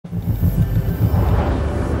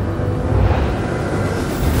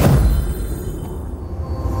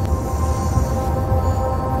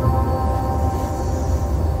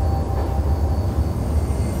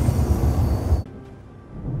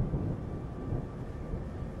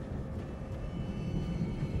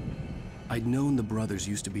I'd known the brothers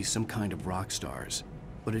used to be some kind of rock stars,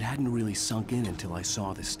 but it hadn't really sunk in until I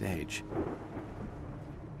saw the stage.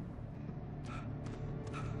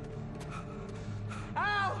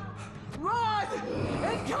 Ow! Run!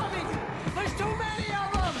 Incoming! There's too many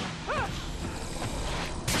of them!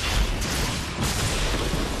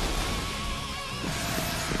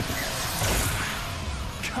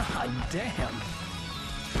 God damn!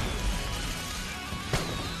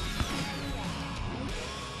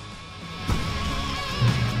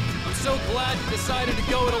 I'm so glad you decided to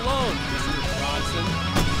go it alone, Mr. Bronson.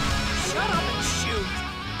 Shut up and shoot!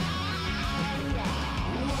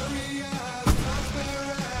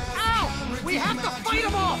 Ow! We have to fight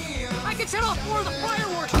them off! I can set off more of the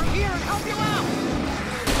fireworks from here and help you out!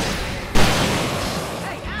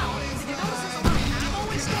 Hey, Al, did you notice there's a lot of ammo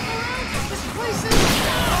and stuff around? This place is...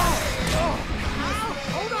 Al,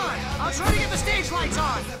 hold on! I'll try to get the stage lights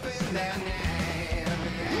on!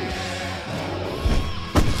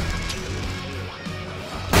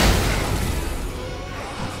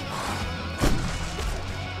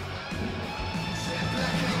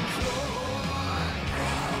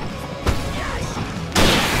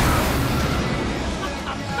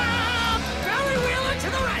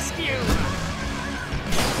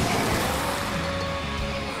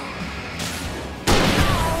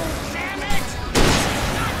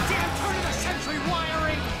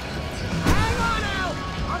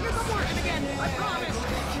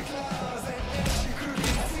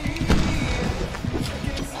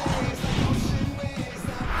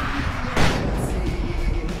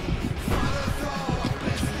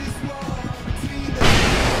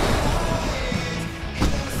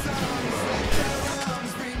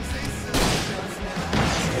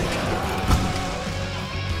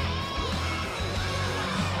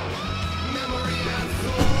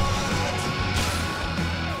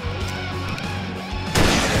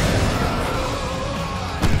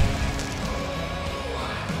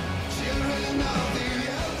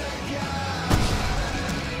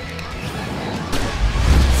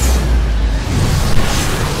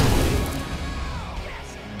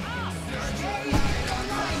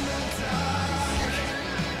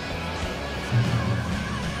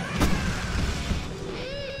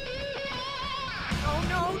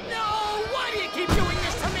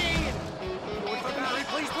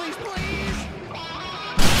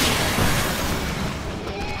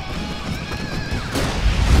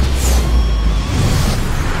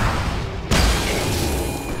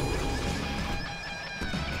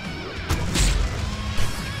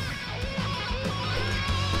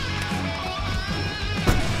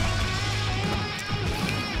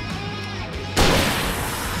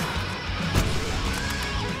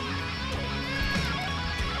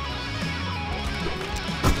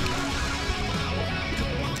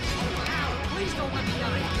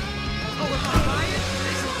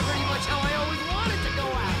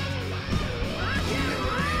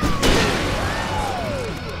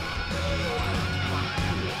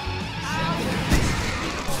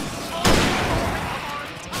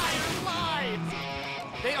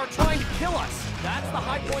 They are trying to kill us. That's the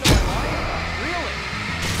high point of my life? Really?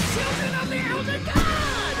 Children of the Elder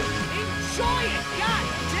God! Enjoy it! God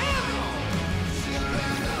damn it!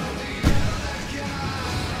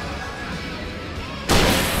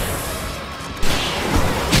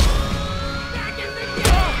 Back in the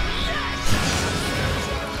game! Yes!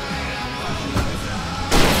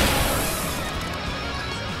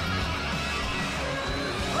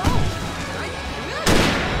 Oh! Right?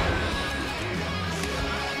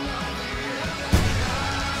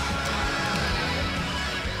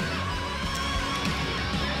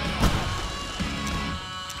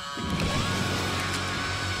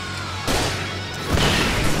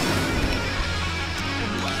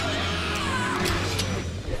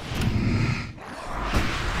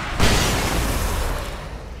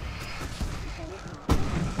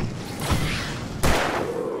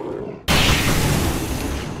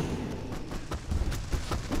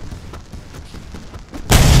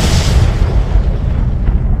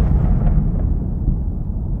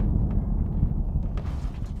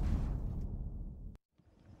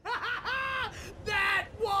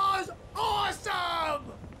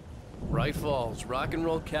 Bright Falls, rock and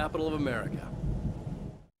roll capital of America.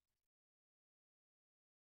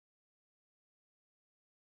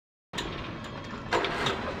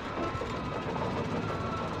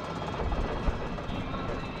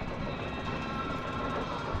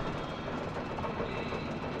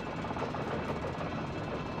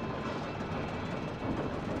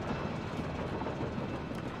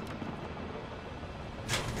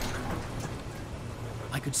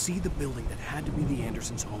 I could see the building that had to be the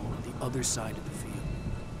Andersons' home on the other side of the field.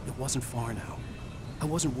 It wasn't far now. I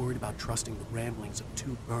wasn't worried about trusting the ramblings of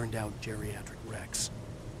two burned-out geriatric wrecks.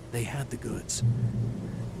 They had the goods.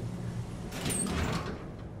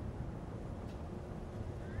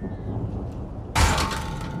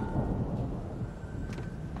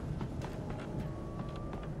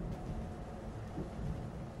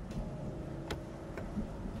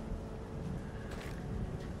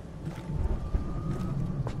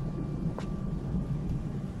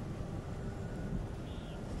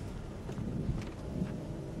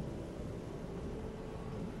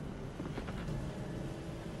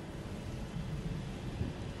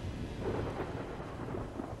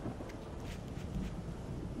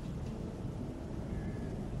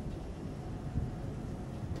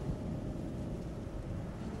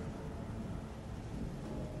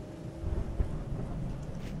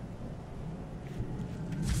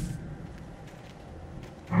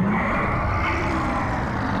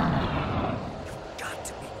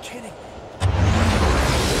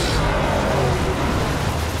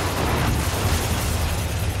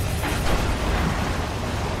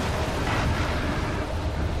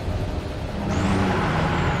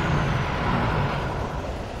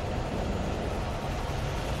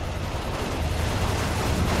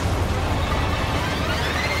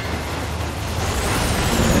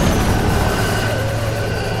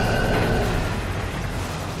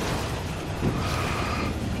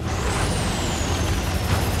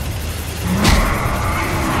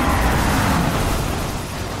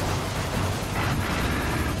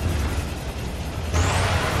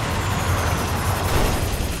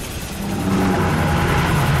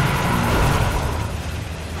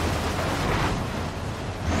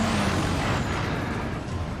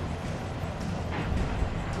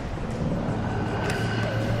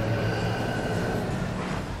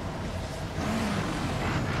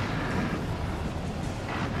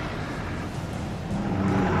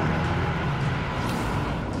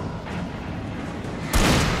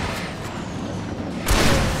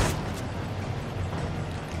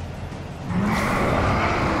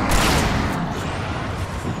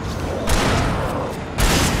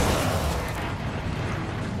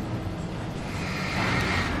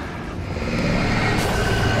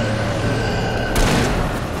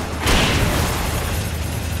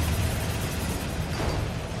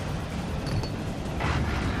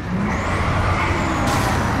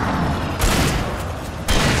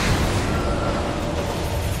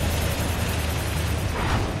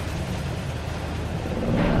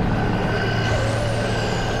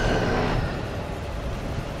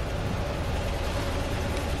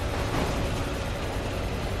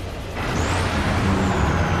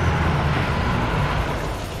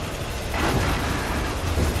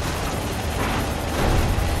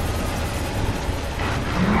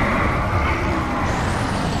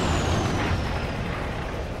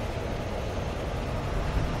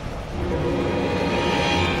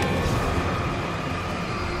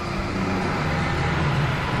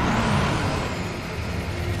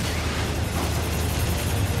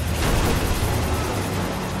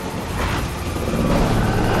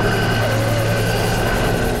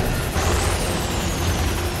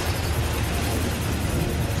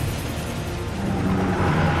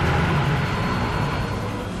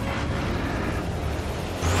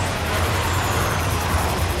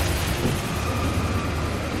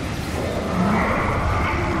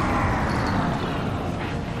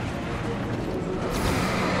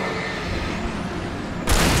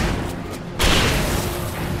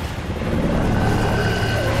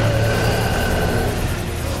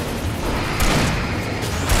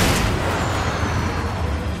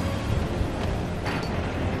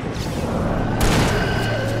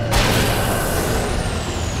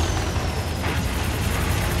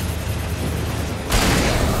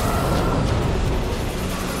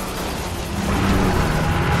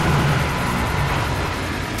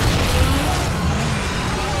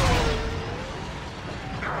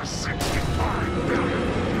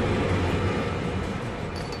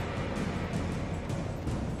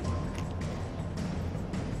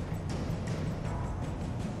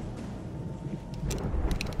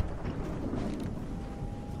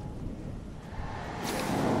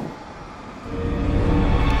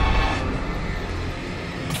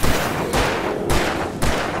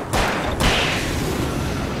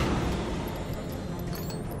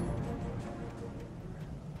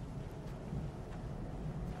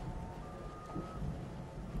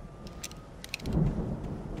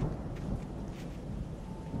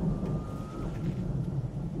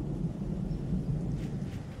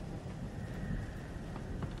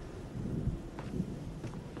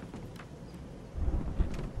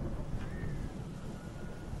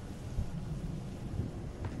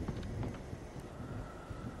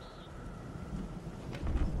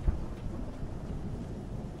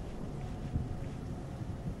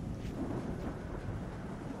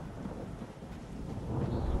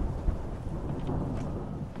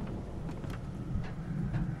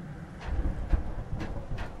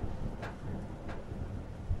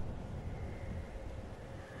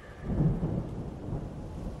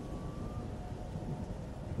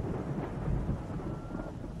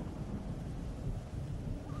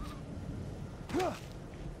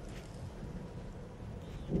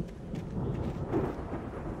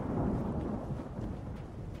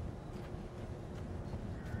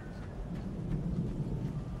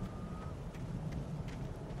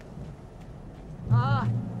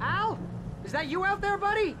 Is that you out there,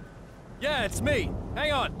 buddy? Yeah, it's me.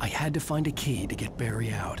 Hang on. I had to find a key to get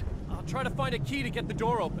Barry out. I'll try to find a key to get the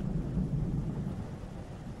door open.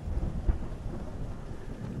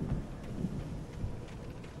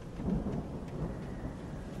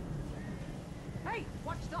 Hey,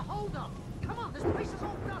 what's the holdup? Come on, this place is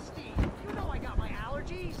all dusty. You know I got my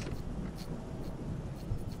allergies.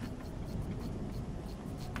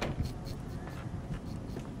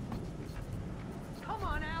 Come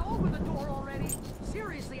on, Al, open the door already.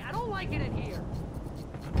 Seriously, I don't like it in here.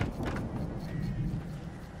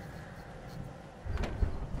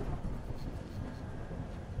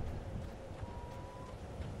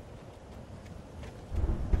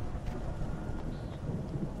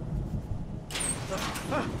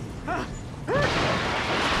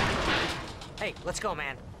 Hey, let's go,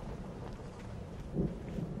 man.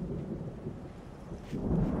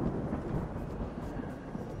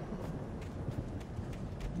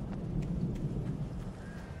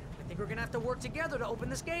 I think we're gonna have to work together to open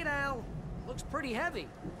this gate, Al. Looks pretty heavy.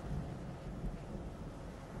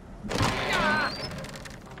 Ah!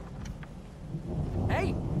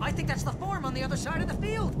 Hey, I think that's the farm on the other side of the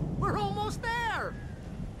field. We're almost there.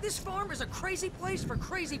 This farm is a crazy place for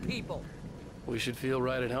crazy people. We should feel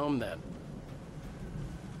right at home then.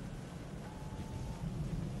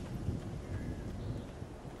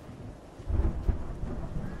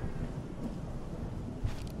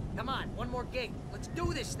 Come on, one more gate. Let's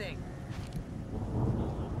do this thing.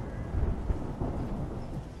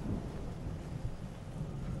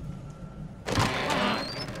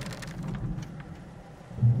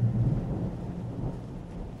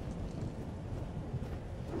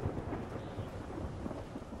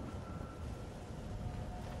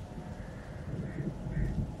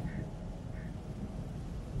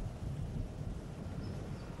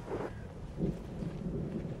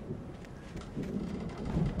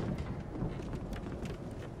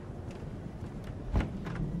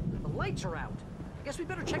 The lights are out. I guess we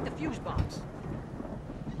better check the fuse box.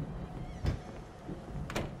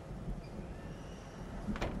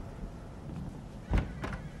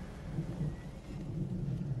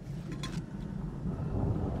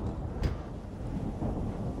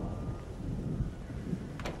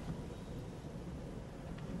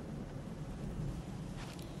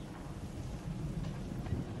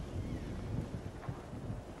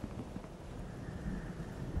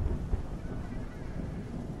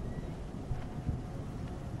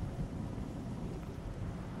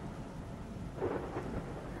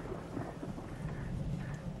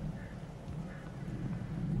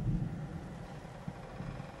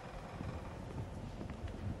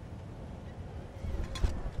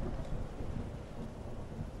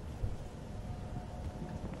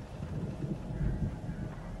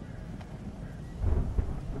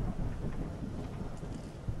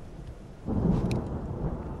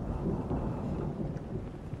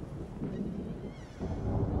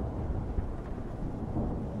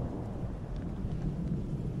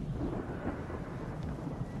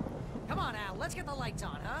 Come on, Al, let's get the lights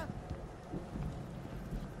on, huh?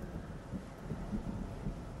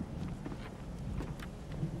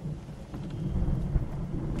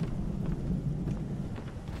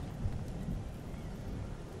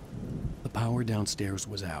 The power downstairs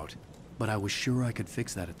was out, but I was sure I could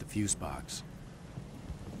fix that at the fuse box.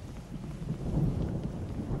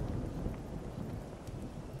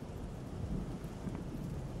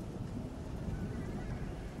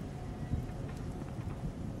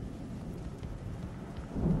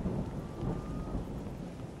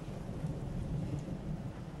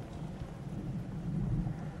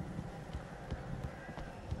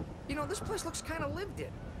 You know, this place looks kind of lived in.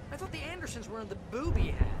 I thought the Andersons were in the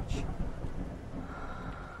booby hatch.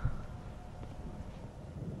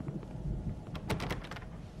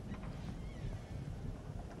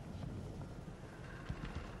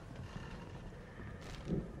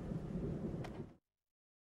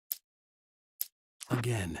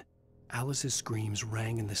 Again, Alice's screams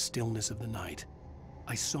rang in the stillness of the night.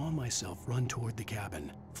 I saw myself run toward the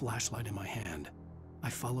cabin, flashlight in my hand. I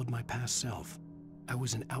followed my past self. I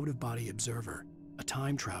was an out-of-body observer, a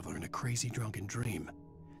time traveler in a crazy drunken dream.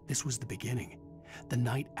 This was the beginning. The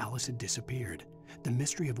night Alice had disappeared. The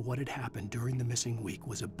mystery of what had happened during the missing week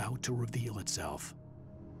was about to reveal itself.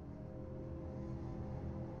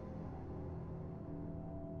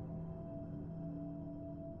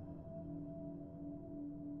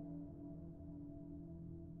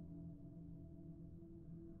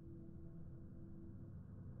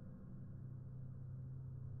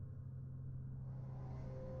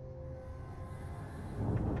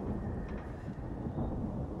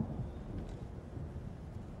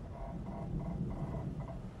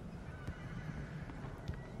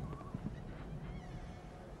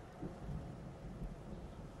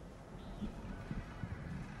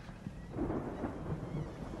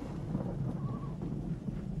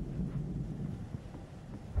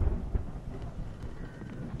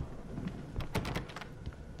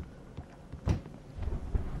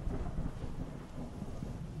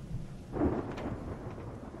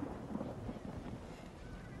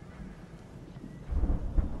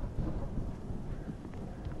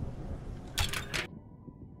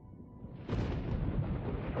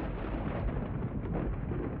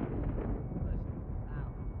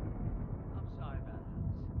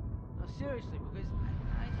 seriously, because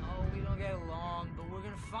I know we don't get along, but we're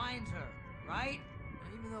gonna find her, right?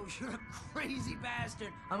 And even though you're a crazy bastard,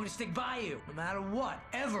 I'm gonna stick by you, no matter what,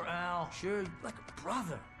 ever, Al. Sure, like a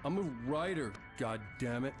brother. I'm a writer,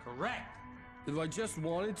 goddammit. Correct. If I just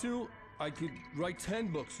wanted to, I could write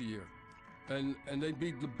 10 books a year. And they'd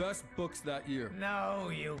be the best books that year.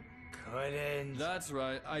 No, you couldn't. That's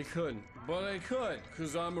right, I couldn't. But I could,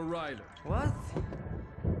 because I'm a writer. What?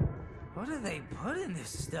 What do they put in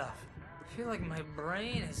this stuff? I feel like my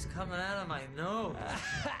brain is coming out of my nose.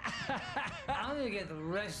 I'm gonna get the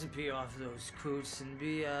recipe off those coots and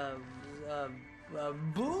be a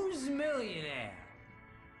booze millionaire.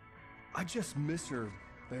 I just miss her,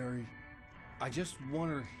 Barry. I just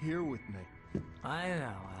want her here with me. I know,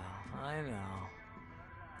 Al. I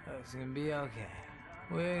know. It's gonna be okay.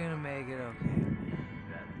 We're gonna make it okay.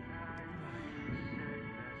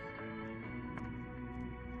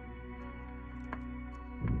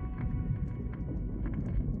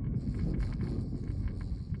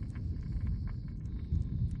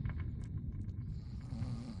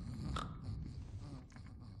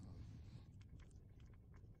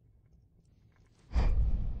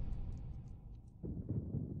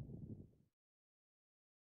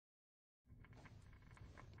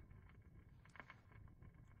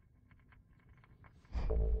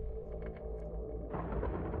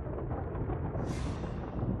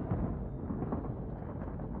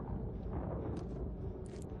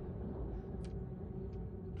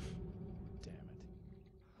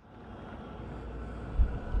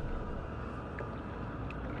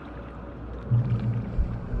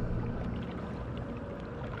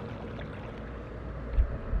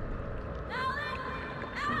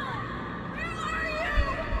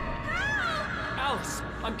 Alice,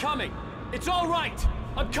 I'm coming. It's all right.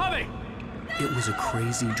 I'm coming. It was a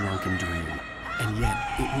crazy, drunken dream, and yet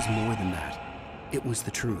it was more than that. It was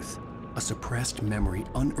the truth, a suppressed memory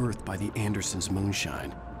unearthed by the Andersons'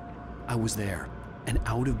 moonshine. I was there, an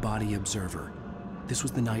out-of-body observer. This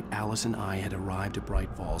was the night Alice and I had arrived at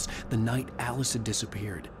Bright Falls, the night Alice had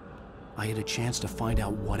disappeared. I had a chance to find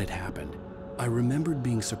out what had happened. I remembered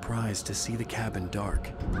being surprised to see the cabin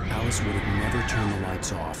dark. Alice would have never turned the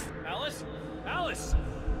lights off. Alice? Alice!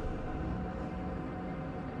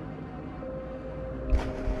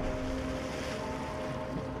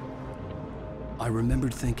 I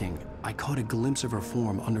remembered thinking I caught a glimpse of her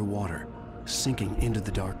form underwater, sinking into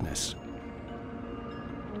the darkness.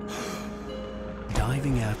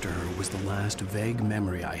 Diving after her was the last vague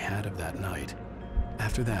memory I had of that night.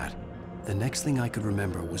 After that, the next thing I could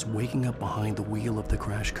remember was waking up behind the wheel of the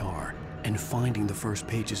crash car and finding the first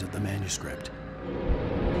pages of the manuscript.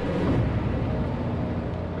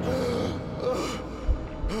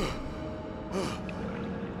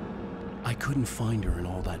 I couldn't find her in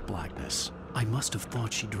all that blackness. I must have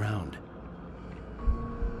thought she drowned.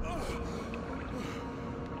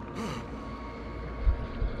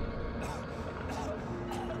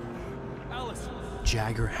 Alice!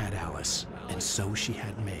 Jagger had Alice, and so she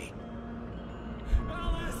had me.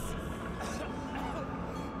 Alice!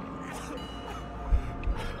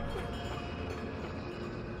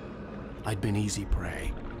 I'd been easy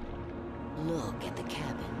prey. Look at the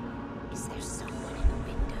cabin. Is there someone in the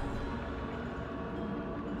window?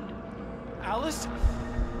 Alice?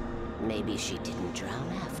 Maybe she didn't drown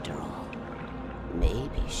after all.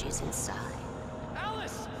 Maybe she's inside.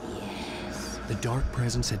 Alice! Yes. The dark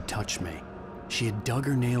presence had touched me. She had dug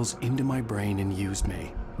her nails into my brain and used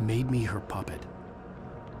me, made me her puppet.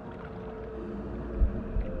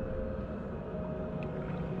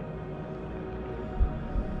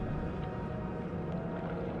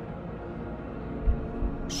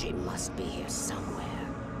 She must be here somewhere.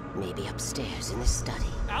 Maybe upstairs in the study.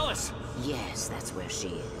 Alice! Yes, that's where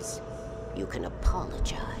she is. You can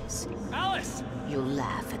apologize. Alice! You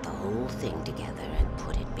laugh at the whole thing together and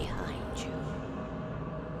put it behind you.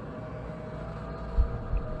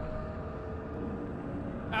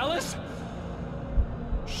 Alice?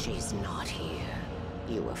 She's not here.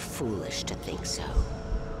 You were foolish to think so.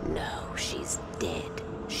 No, she's dead.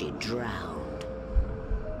 She drowned.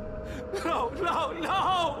 No, no,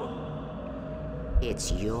 no!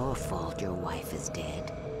 It's your fault your wife is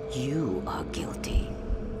dead. You are guilty.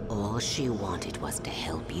 All she wanted was to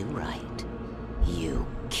help you right. You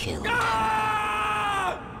killed her.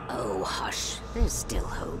 Ah! Oh, hush. There's still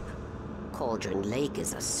hope. Cauldron Lake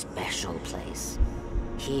is a special place.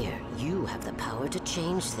 Here, you have the power to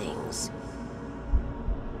change things.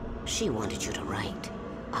 She wanted you to write.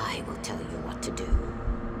 I will tell you what to do.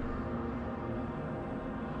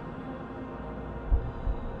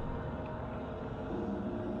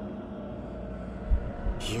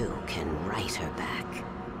 You can write her back.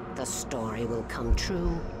 The story will come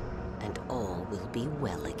true, and all will be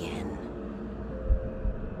well again.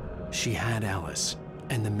 She had Alice,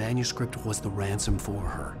 and the manuscript was the ransom for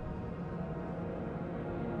her.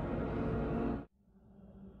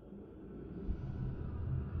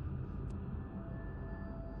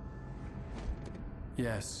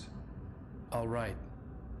 Yes. All right.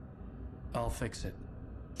 I'll fix it.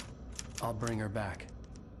 I'll bring her back.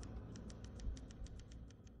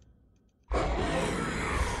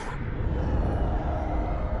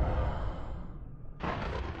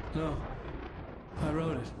 No. I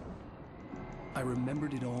wrote it. I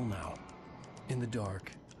remembered it all now. In the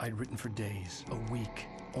dark, I'd written for days, a week,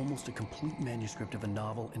 almost a complete manuscript of a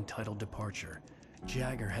novel entitled Departure.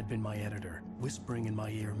 Jagger had been my editor, whispering in my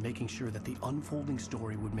ear, making sure that the unfolding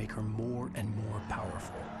story would make her more and more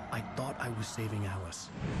powerful. I thought I was saving Alice.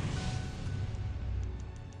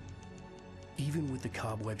 Even with the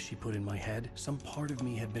cobwebs she put in my head, some part of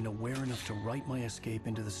me had been aware enough to write my escape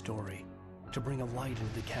into the story, to bring a light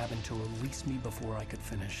into the cabin to release me before I could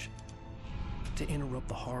finish, to interrupt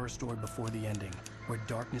the horror story before the ending, where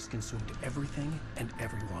darkness consumed everything and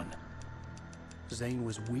everyone. Zane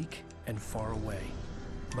was weak and far away,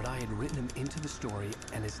 but I had written him into the story,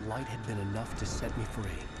 and his light had been enough to set me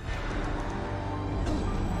free.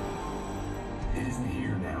 It isn't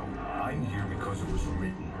here now. I'm here because it was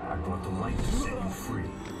written. I brought the light to set you free.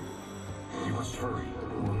 You must hurry.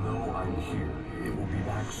 It will know I'm here. It will be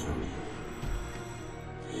back soon.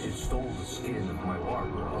 It stole the skin of my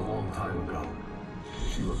Barbara a long time ago.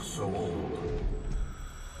 She looks so old.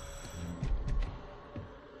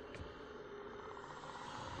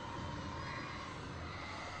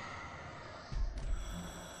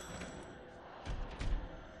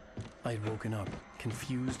 I'd woken up,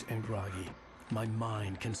 confused and groggy, my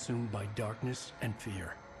mind consumed by darkness and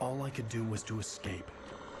fear. All I could do was to escape.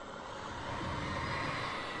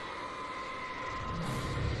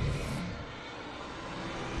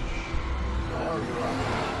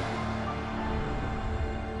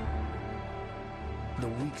 The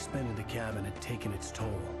week spent in the cabin had taken its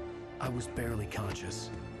toll. I was barely conscious,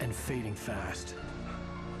 and fading fast.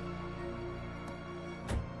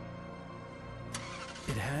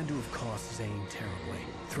 It had to have cost Zane terribly,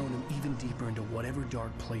 thrown him even deeper into whatever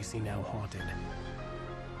dark place he now haunted.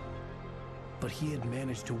 But he had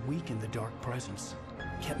managed to weaken the dark presence,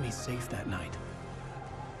 kept me safe that night.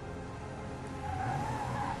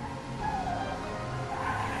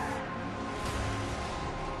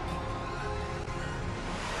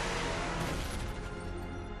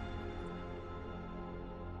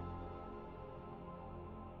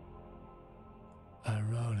 I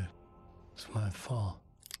wrote it. It's my fault.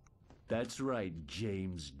 That's right,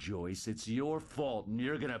 James Joyce. It's your fault, and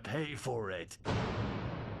you're gonna pay for it.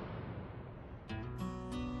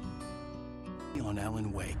 On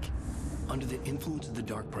Alan Wake. Under the influence of the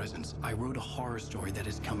dark presence, I wrote a horror story that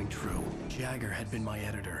is coming true. Jagger had been my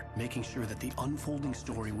editor, making sure that the unfolding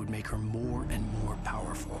story would make her more and more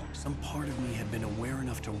powerful. Some part of me had been aware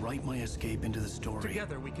enough to write my escape into the story.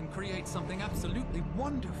 Together we can create something absolutely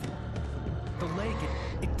wonderful. The lake,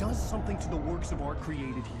 it does something to the works of art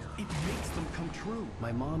created here. It makes them come true.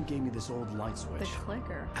 My mom gave me this old light switch. The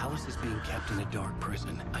clicker. Alice is being kept in a dark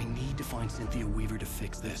prison. I need to find Cynthia Weaver to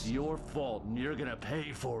fix this. It's your fault, and you're gonna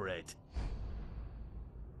pay for it.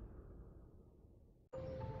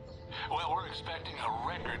 Well, we're expecting a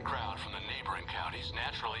record crowd from the neighboring counties.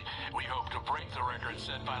 Naturally, we hope to break the record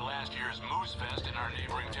set by last year's Moose Fest in our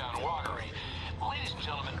neighboring town, Watery. Ladies and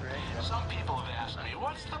gentlemen, some people have asked me,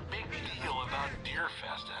 what's the big deal about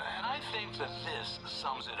Deerfest? And I think that this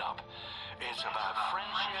sums it up. It's about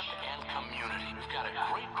friendship and community. We've got a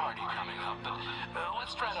great party coming up, but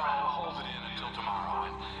let's try to hold it in until tomorrow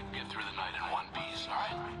and get through the night in one piece, all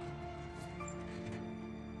right?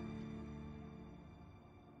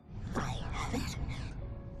 I have it.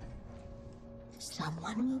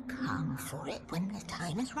 Someone will come for it when the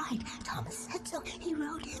time is right. Thomas said so. He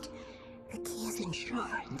wrote it. The key is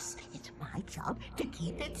insurance. It's my job to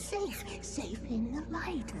keep it safe. Safe in the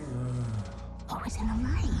light. Always in the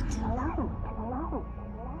light.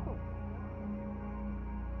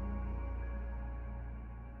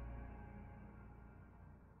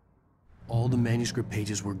 All the manuscript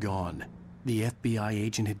pages were gone. The FBI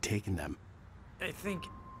agent had taken them. I think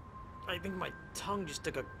my tongue just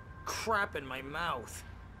took a crap in my mouth.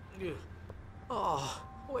 Ugh. Oh,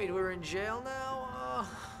 wait, we're in jail now?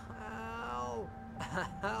 Al.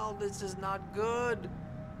 Al, this is not good.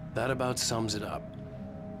 That about sums it up.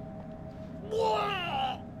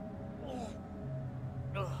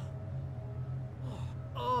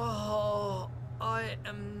 Oh, I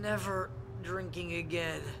am never drinking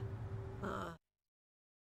again.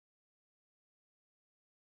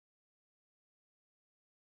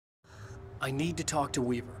 I need to talk to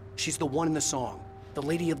Weaver. She's the one in the song. The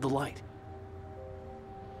Lady of the Light.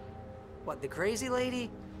 What, the crazy lady?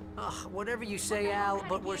 Ugh, whatever you say, Al,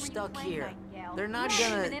 but we're stuck here. They're not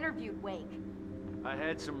gonna... even interviewed Wake. I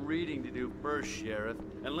had some reading to do first, Sheriff,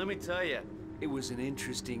 and let me tell you, it was an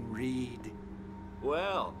interesting read.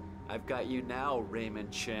 Well, I've got you now,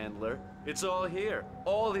 Raymond Chandler. It's all here.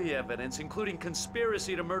 All the evidence, including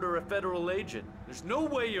conspiracy to murder a federal agent. There's no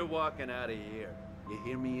way you're walking out of here. You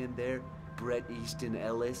hear me in there, Bret Easton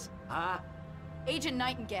Ellis? Huh? Agent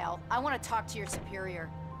Nightingale, I want to talk to your superior.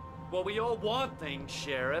 Well, we all want things,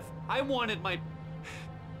 Sheriff. I wanted my...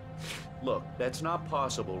 Look, that's not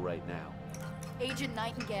possible right now. Agent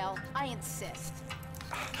Nightingale, I insist.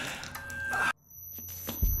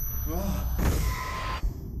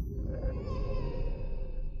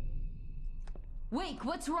 Wake,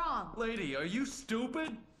 what's wrong? Lady, are you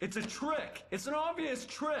stupid? It's a trick. It's an obvious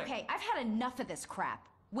trick. Okay, I've had enough of this crap.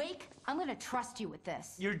 Wake, I'm gonna trust you with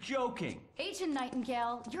this. You're joking. Agent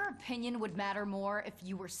Nightingale, your opinion would matter more if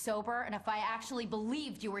you were sober and if I actually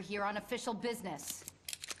believed you were here on official business.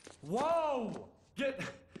 Whoa!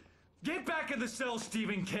 Get back in the cell,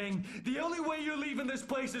 Stephen King. The only way you're leaving this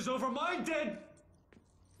place is over my dead...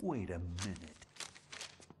 Wait a minute.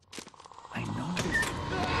 I know this...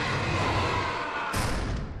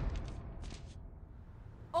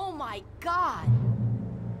 Oh my God!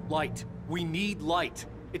 Light. We need light.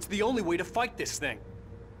 It's the only way to fight this thing.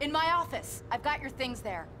 In my office. I've got your things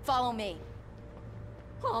there. Follow me.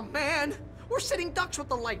 Oh man! We're sitting ducks with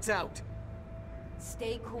the lights out!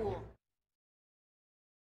 Stay cool.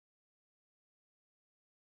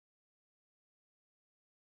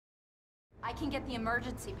 I can get the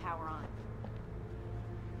emergency power on.